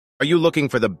Are you looking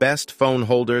for the best phone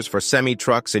holders for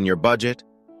semi-trucks in your budget?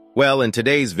 Well, in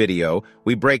today's video,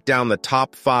 we break down the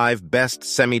top 5 best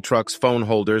semi-trucks phone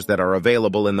holders that are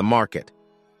available in the market.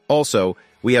 Also,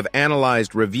 we have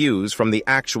analyzed reviews from the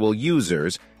actual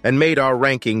users and made our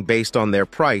ranking based on their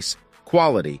price,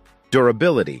 quality,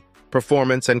 durability,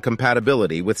 performance, and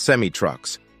compatibility with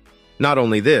semi-trucks. Not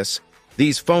only this,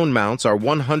 these phone mounts are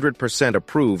 100%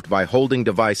 approved by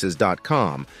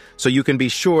holdingdevices.com, so you can be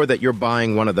sure that you're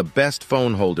buying one of the best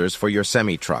phone holders for your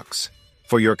semi-trucks.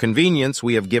 For your convenience,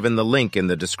 we have given the link in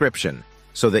the description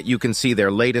so that you can see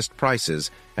their latest prices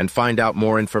and find out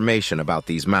more information about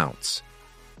these mounts.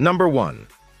 Number 1.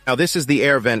 Now this is the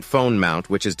air vent phone mount,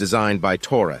 which is designed by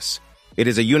Taurus. It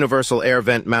is a universal air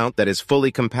vent mount that is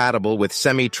fully compatible with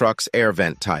semi-trucks air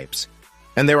vent types.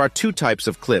 And there are 2 types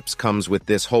of clips comes with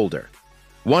this holder.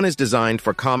 One is designed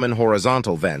for common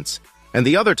horizontal vents, and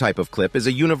the other type of clip is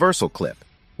a universal clip,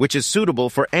 which is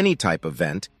suitable for any type of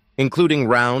vent, including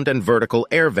round and vertical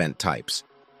air vent types.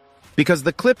 Because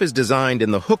the clip is designed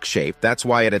in the hook shape, that's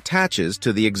why it attaches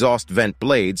to the exhaust vent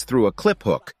blades through a clip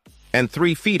hook, and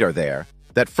 3 feet are there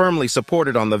that firmly support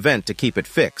it on the vent to keep it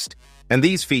fixed. And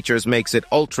these features makes it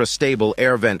ultra-stable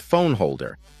air vent phone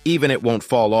holder, even it won't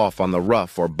fall off on the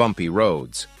rough or bumpy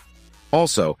roads.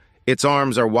 Also, its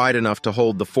arms are wide enough to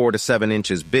hold the 4 to 7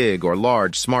 inches big or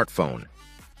large smartphone.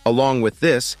 Along with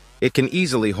this, it can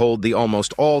easily hold the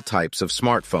almost all types of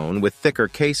smartphone with thicker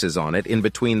cases on it in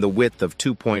between the width of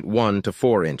 2.1 to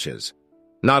 4 inches.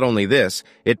 Not only this,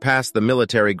 it passed the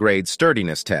military-grade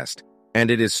sturdiness test,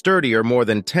 and it is sturdier more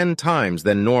than 10 times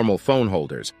than normal phone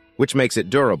holders, which makes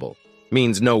it durable,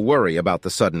 means no worry about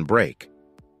the sudden break.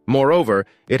 Moreover,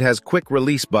 it has quick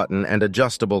release button and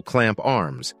adjustable clamp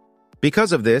arms.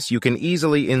 Because of this, you can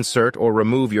easily insert or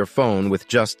remove your phone with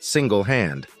just single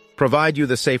hand, provide you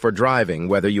the safer driving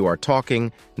whether you are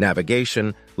talking,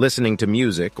 navigation, listening to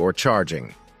music, or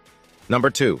charging. Number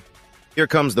 2. Here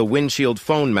comes the windshield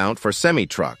phone mount for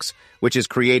semi-trucks, which is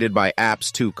created by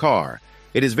Apps 2 Car.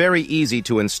 It is very easy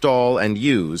to install and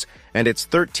use, and its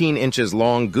 13 inches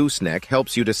long gooseneck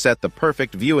helps you to set the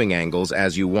perfect viewing angles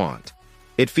as you want.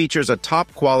 It features a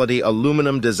top-quality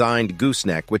aluminum-designed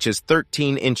gooseneck which is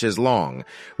 13 inches long,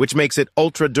 which makes it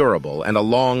ultra-durable and a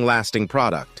long-lasting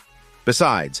product.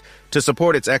 Besides, to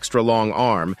support its extra-long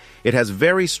arm, it has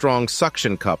very strong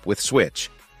suction cup with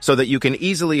switch, so that you can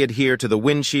easily adhere to the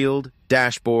windshield,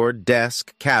 dashboard,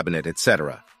 desk, cabinet,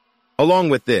 etc. Along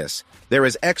with this, there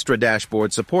is extra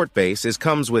dashboard support base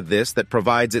comes with this that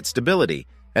provides it stability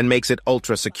and makes it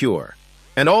ultra-secure.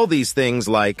 And all these things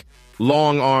like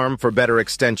long arm for better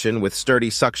extension with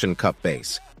sturdy suction cup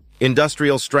base,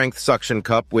 industrial strength suction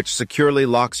cup which securely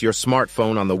locks your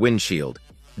smartphone on the windshield,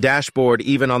 dashboard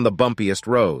even on the bumpiest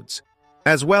roads,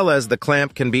 as well as the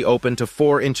clamp can be opened to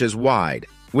 4 inches wide,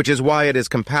 which is why it is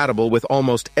compatible with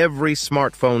almost every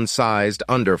smartphone sized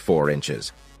under 4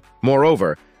 inches.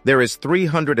 Moreover, there is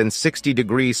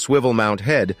 360-degree swivel mount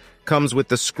head, comes with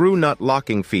the screw nut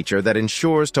locking feature that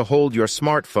ensures to hold your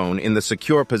smartphone in the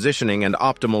secure positioning and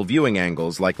optimal viewing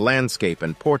angles like landscape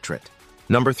and portrait.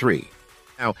 Number 3.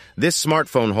 Now, this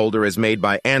smartphone holder is made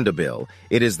by Andabil.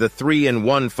 It is the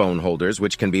 3-in-1 phone holders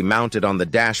which can be mounted on the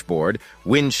dashboard,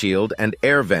 windshield, and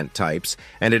air vent types,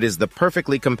 and it is the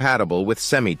perfectly compatible with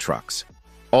semi-trucks.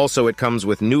 Also, it comes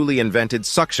with newly invented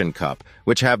suction cup,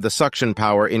 which have the suction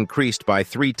power increased by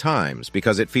 3 times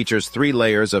because it features 3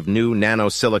 layers of new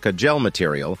nanosilica gel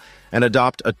material and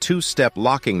adopt a 2-step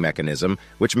locking mechanism,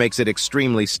 which makes it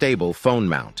extremely stable phone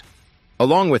mount.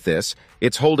 Along with this,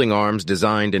 its holding arms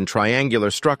designed in triangular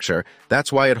structure,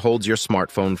 that's why it holds your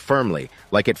smartphone firmly,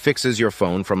 like it fixes your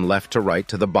phone from left to right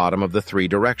to the bottom of the 3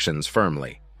 directions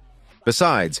firmly.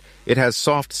 Besides, it has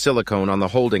soft silicone on the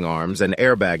holding arms and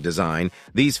airbag design.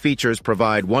 These features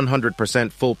provide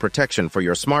 100% full protection for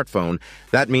your smartphone.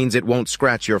 That means it won't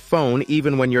scratch your phone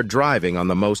even when you're driving on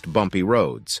the most bumpy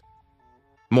roads.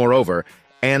 Moreover,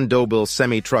 Andabil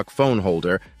semi-truck phone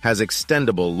holder has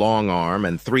extendable long arm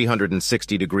and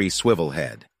 360-degree swivel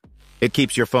head. It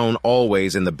keeps your phone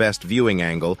always in the best viewing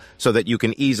angle so that you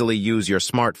can easily use your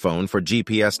smartphone for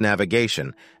GPS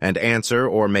navigation and answer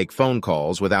or make phone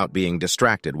calls without being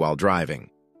distracted while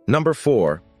driving. Number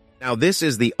 4. Now this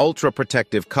is the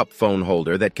ultra-protective cup phone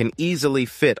holder that can easily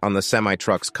fit on the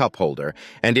semi-truck's cup holder,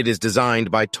 and it is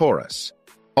designed by Taurus.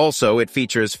 Also, it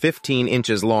features 15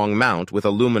 inches long mount with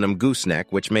aluminum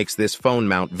gooseneck, which makes this phone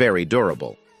mount very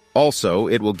durable. Also,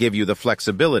 it will give you the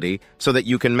flexibility so that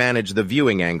you can manage the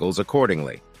viewing angles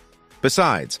accordingly.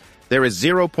 Besides, there is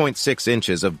 0.6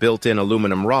 inches of built-in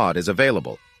aluminum rod is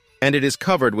available, and it is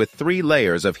covered with 3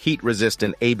 layers of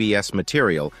heat-resistant ABS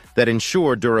material that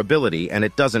ensure durability and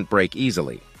it doesn't break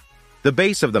easily. The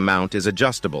base of the mount is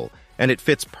adjustable, and it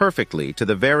fits perfectly to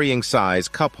the varying size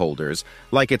cup holders,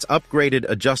 like its upgraded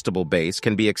adjustable base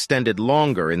can be extended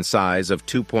longer in size of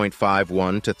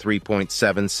 2.51 to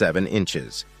 3.77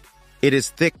 inches. It is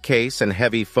thick case and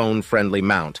heavy phone-friendly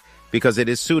mount because it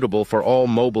is suitable for all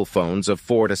mobile phones of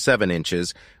 4 to 7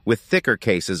 inches, with thicker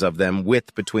cases of them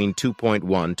width between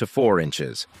 2.1 to 4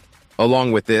 inches.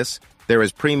 Along with this, there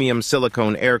is premium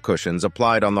silicone air cushions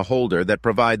applied on the holder that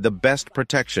provide the best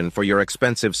protection for your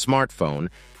expensive smartphone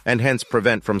and hence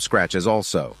prevent from scratches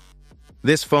also.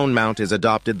 This phone mount is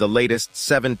adopted the latest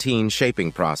 17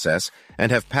 shaping process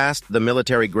and have passed the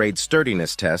military-grade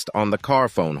sturdiness test on the car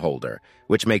phone holder,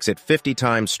 which makes it 50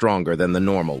 times stronger than the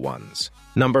normal ones.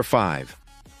 Number 5.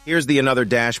 Here's the another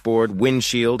dashboard,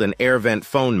 windshield, and air vent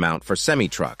phone mount for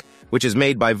Semitruck, which is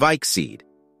made by Seed,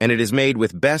 and it is made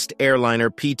with best airliner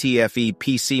PTFE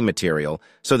PC material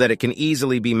so that it can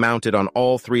easily be mounted on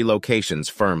all 3 locations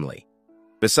firmly.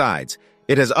 Besides,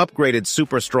 it has upgraded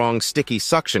super strong sticky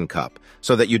suction cup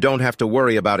so that you don't have to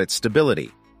worry about its stability.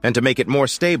 And to make it more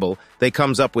stable, they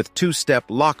comes up with 2-step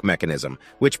lock mechanism,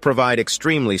 which provide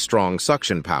extremely strong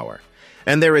suction power.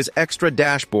 And there is extra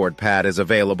dashboard pad is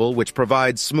available, which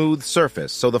provides smooth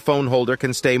surface so the phone holder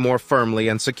can stay more firmly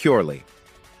and securely.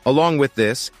 Along with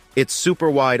this, its super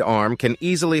wide arm can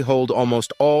easily hold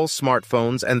almost all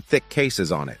smartphones and thick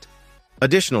cases on it.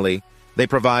 Additionally, they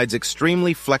provides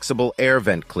extremely flexible air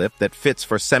vent clip that fits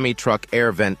for Semitruck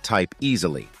air vent type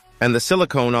easily. And the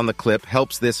silicone on the clip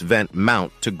helps this vent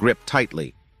mount to grip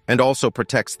tightly and also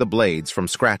protects the blades from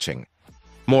scratching.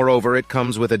 Moreover, it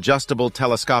comes with adjustable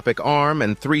telescopic arm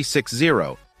and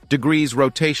 360 degrees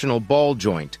rotational ball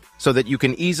joint so that you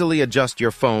can easily adjust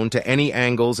your phone to any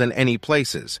angles and any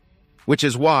places, which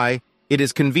is why it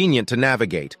is convenient to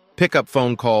navigate, pick up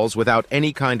phone calls without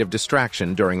any kind of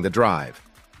distraction during the drive.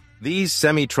 These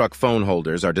Semitruck phone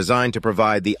holders are designed to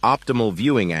provide the optimal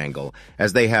viewing angle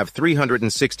as they have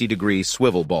 360-degree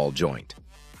swivel ball joint.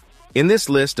 In this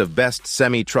list of best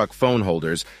Semitruck phone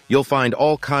holders, you'll find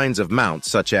all kinds of mounts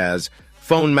such as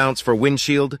phone mounts for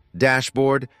windshield,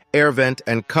 dashboard, air vent,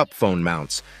 and cup phone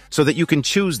mounts so that you can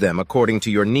choose them according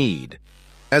to your need.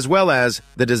 As well as,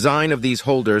 the design of these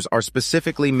holders are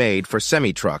specifically made for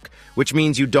Semitruck, which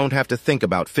means you don't have to think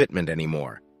about fitment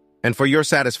anymore. And for your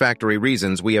satisfactory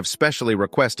reasons, we have specially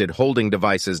requested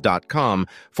holdingdevices.com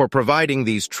for providing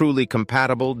these truly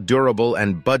compatible, durable,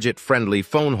 and budget-friendly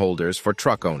phone holders for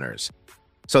truck owners.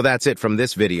 So that's it from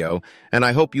this video, and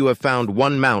I hope you have found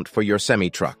one mount for your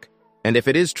Semitruck. And if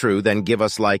it is true, then give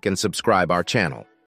us like and subscribe our channel.